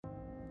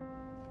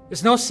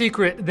It's no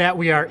secret that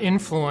we are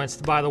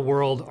influenced by the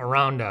world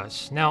around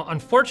us. Now,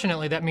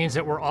 unfortunately, that means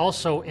that we're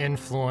also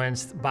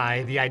influenced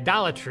by the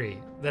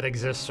idolatry that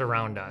exists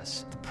around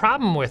us. The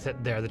problem with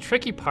it there, the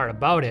tricky part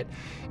about it,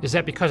 is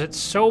that because it's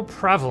so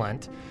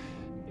prevalent,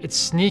 it's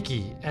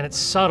sneaky and it's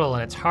subtle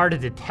and it's hard to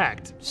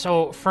detect.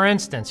 So, for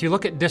instance, you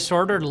look at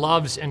disordered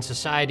loves in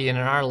society and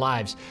in our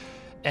lives,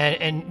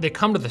 and they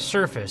come to the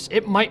surface.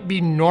 It might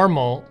be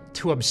normal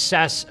to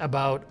obsess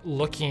about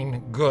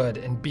looking good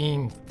and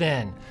being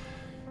thin.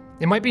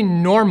 It might be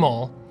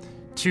normal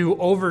to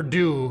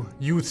overdo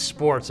youth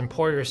sports and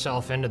pour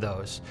yourself into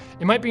those.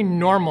 It might be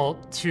normal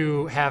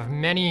to have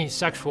many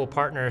sexual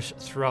partners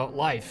throughout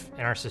life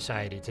in our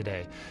society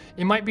today.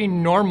 It might be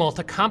normal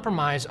to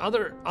compromise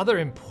other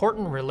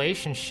important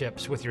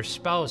relationships with your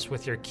spouse,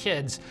 with your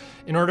kids,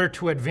 in order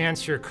to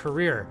advance your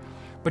career.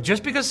 But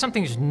just because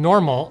something's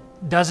normal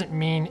doesn't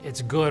mean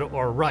it's good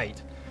or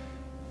right.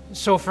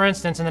 So for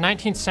instance, in the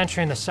 19th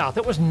century in the South,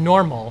 it was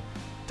normal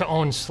to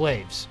own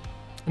slaves.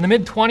 In the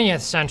mid-20th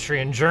century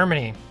in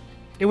Germany,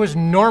 it was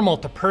normal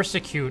to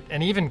persecute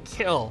and even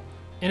kill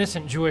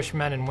innocent Jewish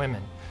men and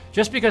women.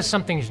 Just because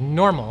something's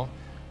normal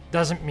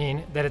doesn't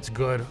mean that it's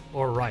good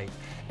or right.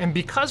 And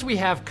because we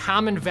have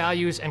common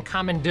values and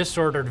common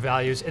disordered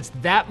values, it's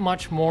that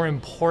much more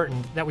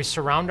important that we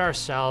surround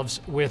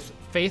ourselves with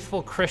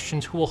faithful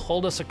Christians who will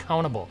hold us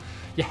accountable.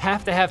 You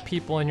have to have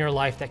people in your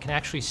life that can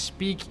actually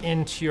speak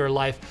into your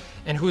life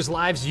and whose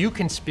lives you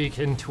can speak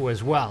into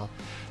as well.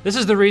 This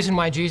is the reason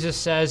why Jesus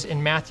says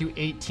in Matthew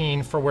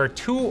 18, "For where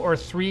 2 or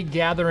 3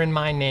 gather in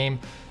my name,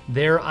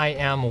 there I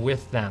am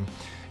with them."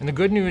 And the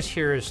good news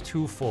here is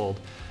twofold.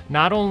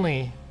 Not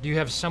only do you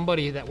have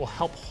somebody that will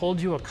help hold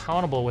you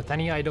accountable with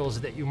any idols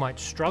that you might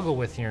struggle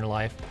with in your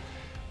life,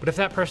 but if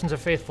that person's a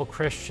faithful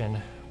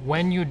Christian,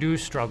 when you do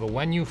struggle,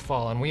 when you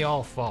fall, and we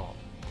all fall,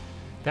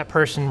 that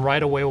person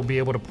right away will be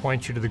able to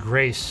point you to the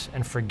grace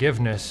and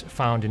forgiveness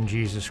found in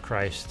Jesus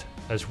Christ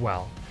as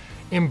well.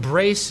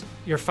 Embrace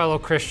your fellow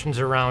Christians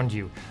around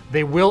you.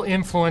 They will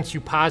influence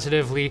you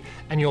positively,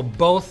 and you'll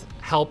both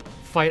help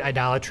fight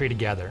idolatry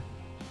together.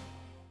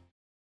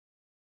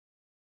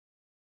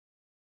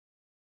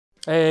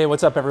 Hey,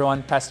 what's up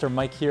everyone? Pastor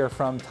Mike here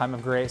from Time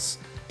of Grace.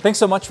 Thanks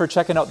so much for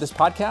checking out this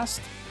podcast.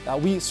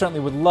 We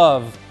certainly would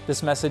love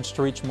this message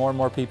to reach more and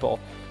more people.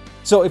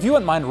 So if you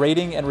wouldn't mind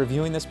rating and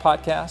reviewing this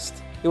podcast,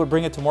 it would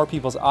bring it to more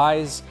people's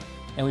eyes,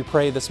 and we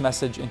pray this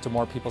message into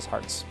more people's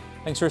hearts.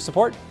 Thanks for your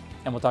support,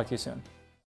 and we'll talk to you soon.